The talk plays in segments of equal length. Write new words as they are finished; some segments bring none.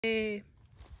Way.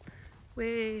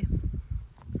 Way.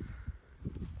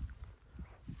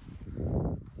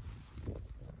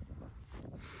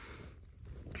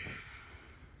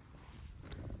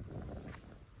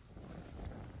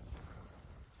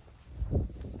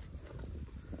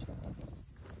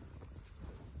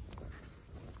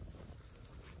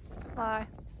 Lie.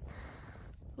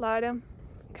 Lie down.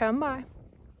 Come by.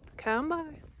 Come by.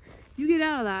 You get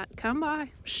out of that. Come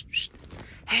by. Shh, shh.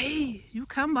 Hey, you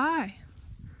come by.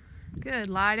 Good.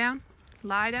 Lie down.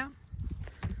 Lie down.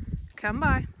 Come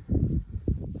by.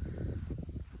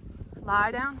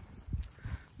 Lie down.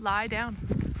 Lie down.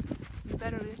 You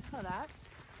better get out of that.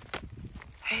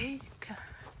 Hey,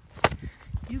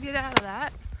 you get out of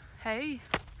that. Hey.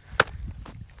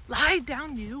 Lie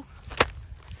down, you.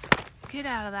 Get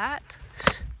out of that.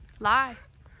 Lie.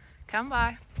 Come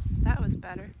by. That was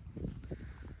better.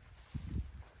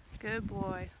 Good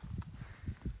boy.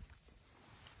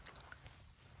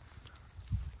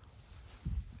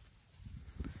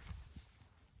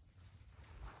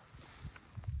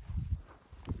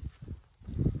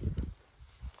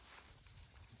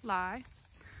 Lie.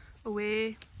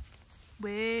 Away.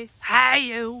 Way. Hi,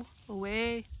 you.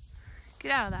 Away.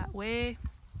 Get out of that. Way.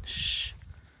 Shh.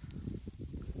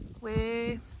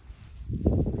 Way.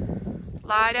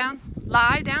 Lie down.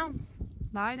 Lie down.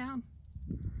 Lie down.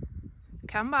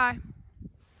 Come by.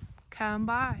 Come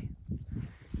by.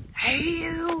 Hey,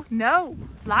 you. No.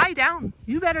 Lie down.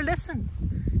 You better listen.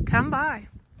 Come by.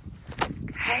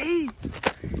 Hey.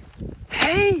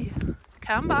 Hey.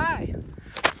 Come by.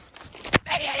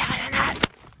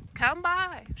 Come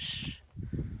by. Shh.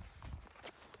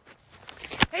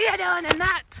 What are you doing in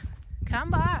that?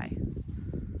 Come by.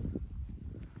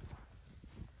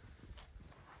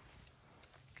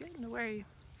 Getting away.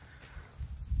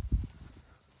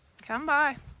 Come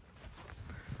by.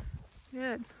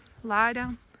 Good. Lie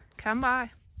down. Come by.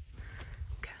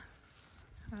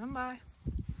 Come by.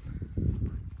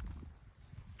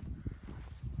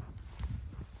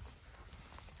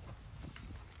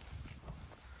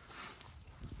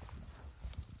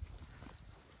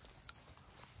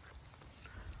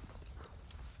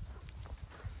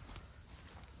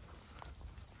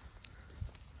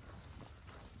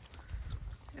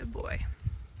 Good boy.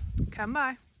 Come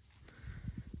by.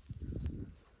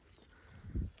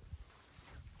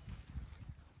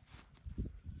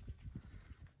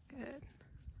 Good.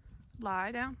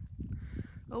 Lie down.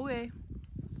 Away.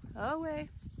 Away.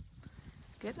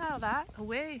 Get out of that.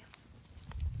 Away.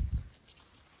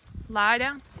 Lie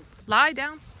down. Lie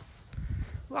down.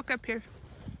 Walk up here.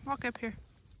 Walk up here.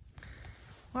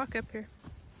 Walk up here.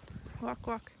 Walk,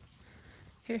 walk.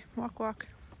 Here, walk, walk.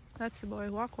 That's the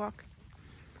boy. Walk, walk.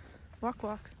 Walk,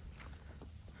 walk.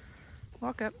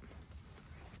 Walk up.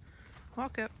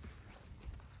 Walk up.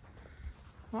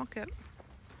 Walk up.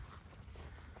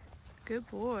 Good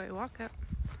boy. Walk up.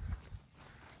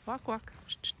 Walk, walk.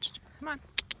 Come on.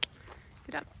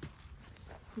 Get up.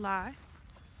 Lie.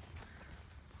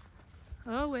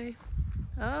 Away.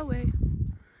 Away.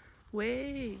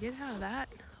 Way. Get out of that.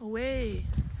 Away.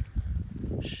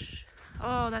 Shh.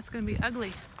 Oh, that's going to be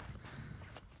ugly.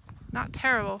 Not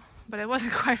terrible, but it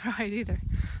wasn't quite right either.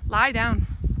 Lie down.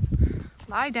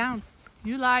 Lie down.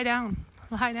 You lie down.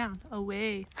 Lie down.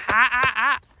 Away. Ah, ah,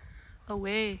 ah.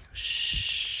 Away.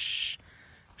 Shh.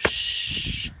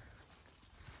 Shh.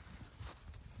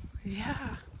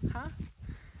 Yeah. Huh?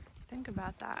 Think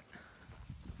about that.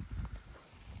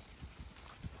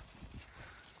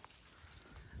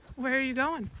 Where are you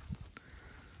going?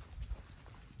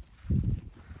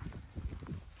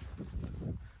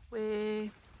 Way.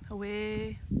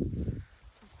 Away.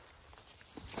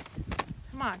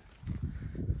 Come on.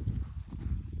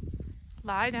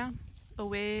 Lie down.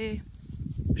 Away.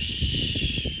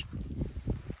 Shh.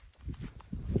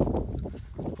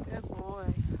 Good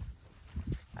boy.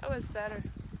 That was better.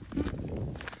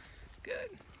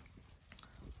 Good.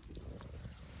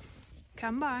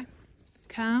 Come by.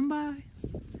 Come by.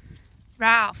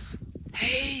 Ralph.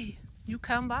 Hey, you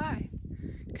come by.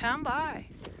 Come by.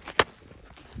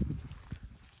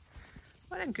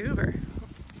 What a goober.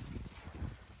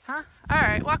 Huh? All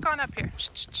right, walk on up here. Shh,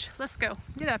 shh, shh. Let's go.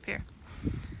 Get up here.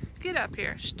 Get up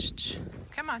here. Shh, shh, shh.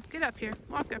 Come on, get up here.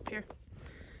 Walk up here.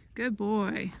 Good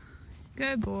boy.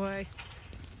 Good boy.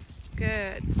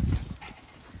 Good.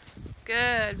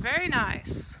 Good. Very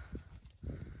nice.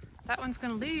 That one's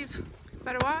gonna leave.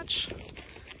 Better watch.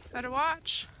 Better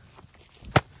watch.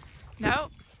 No.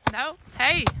 No.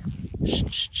 Hey. Shh,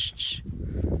 shh, shh, shh.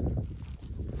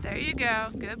 There you go.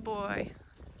 Good boy.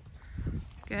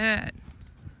 Good.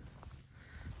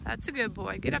 That's a good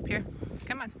boy. Get up here.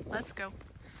 Come on. Let's go.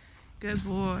 Good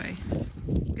boy.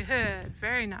 Good,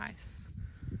 very nice.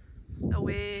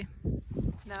 Away.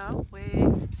 No,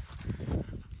 way.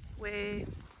 Way.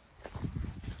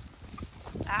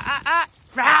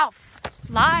 Ralph!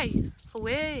 Lie!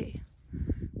 Away.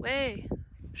 Way.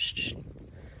 Shh.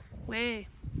 Way.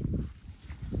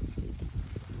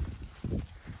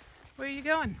 Where are you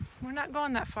going? We're not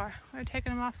going that far. We're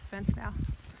taking him off the fence now.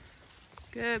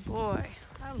 Good boy.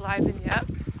 I'll liven you up.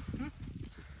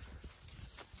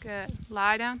 Good.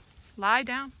 Lie down. Lie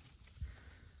down.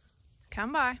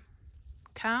 Come by.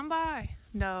 Come by.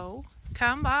 No.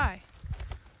 Come by.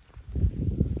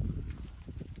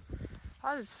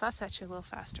 I'll just fuss at you a little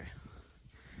faster.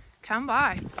 Come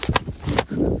by.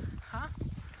 Huh?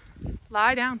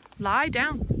 Lie down. Lie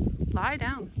down. Lie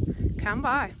down. Come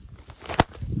by.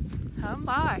 Come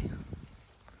by.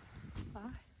 Lie.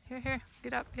 Here, here.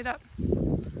 Get up. Get up.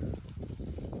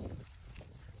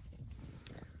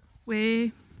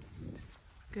 Way.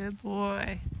 Good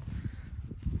boy.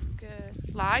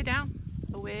 Good. Lie down.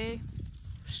 Away.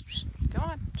 Shh, shh. Go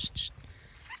on. Shh, shh.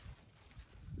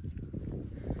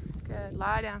 Good.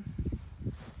 Lie down.